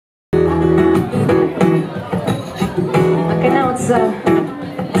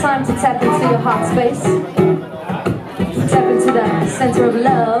Time to tap into your heart space. Tap into the center of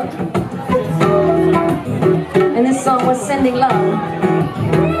love. And this song was Sending Love.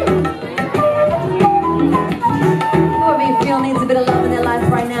 Whoever you feel needs a bit of love in their life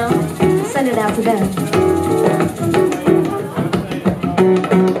right now, send it out to them.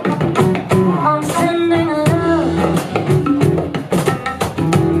 I'm sending love.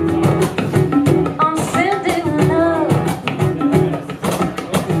 I'm sending love.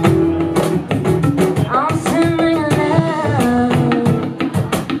 I'm sending love.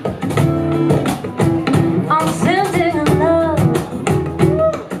 I'm sending love.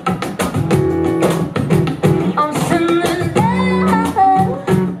 I'm sending love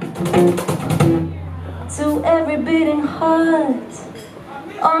to every beating heart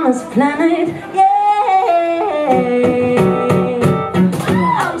on this planet. Yeah.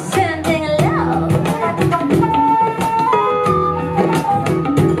 I'm sending love.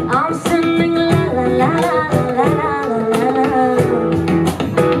 I'm sending la la la la la la la.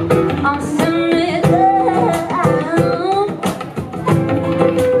 I'm sending love.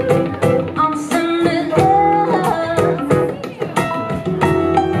 I'm sending love.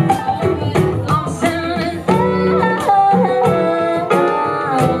 I'm sending love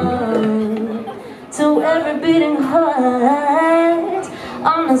to every beating heart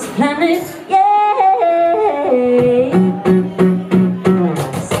on this planet. Yeah.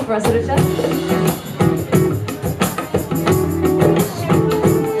 Sing for us, Rucha.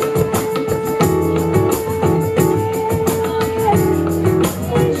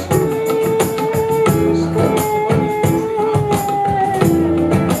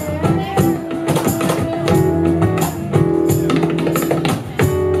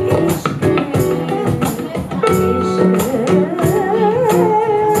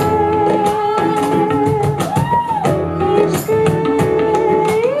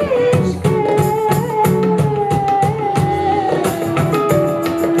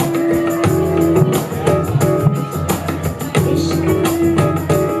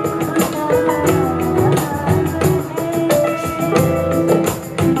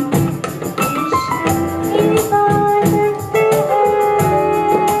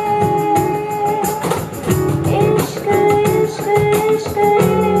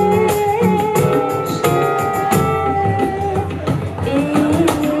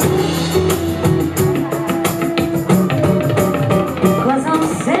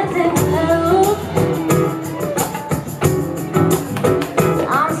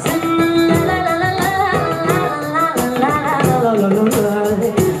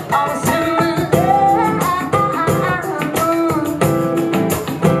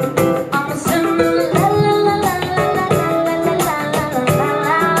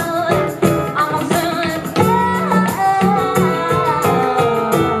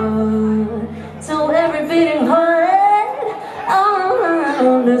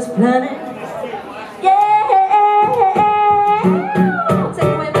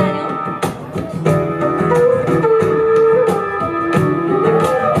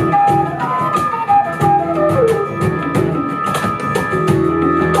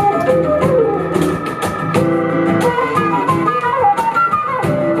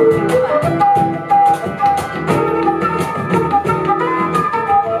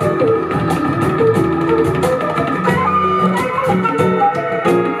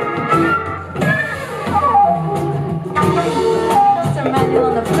 Emanual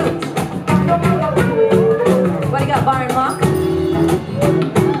on the flute. What do you got, Byron?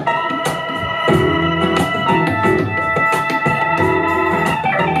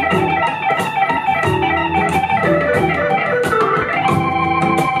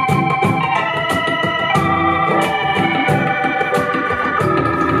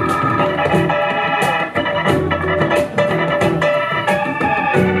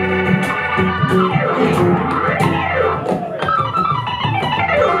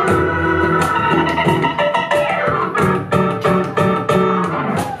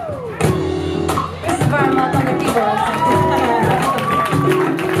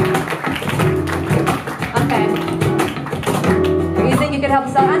 Help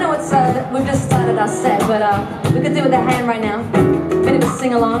us out. I know it's we've just started our set, but we could do it with a hand right now. Bit of a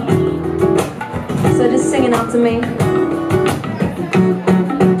sing along. So just sing it out to me.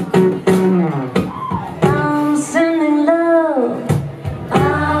 I'm sending love.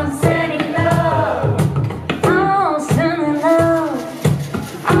 I'm sending love. I'm sending love.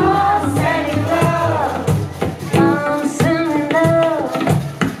 I'm sending love. I'm sending love.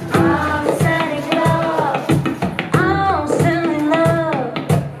 I'm sending love. I'm sending love.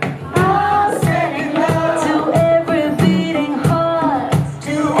 I'm sending love to every beating heart.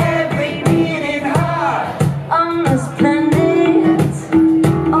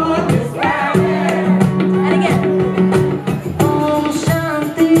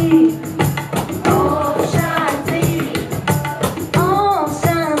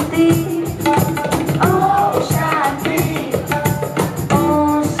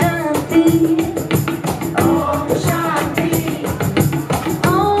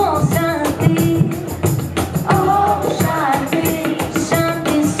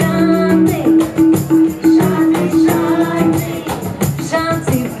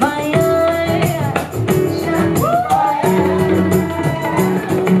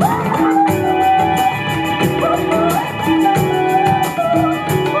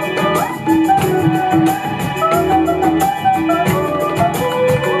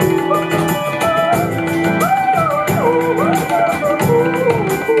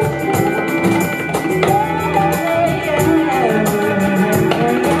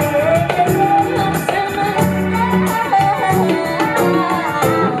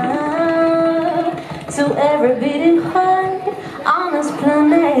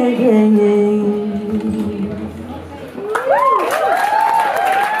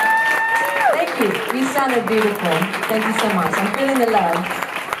 sounded beautiful. Thank you so much. I'm feeling the love.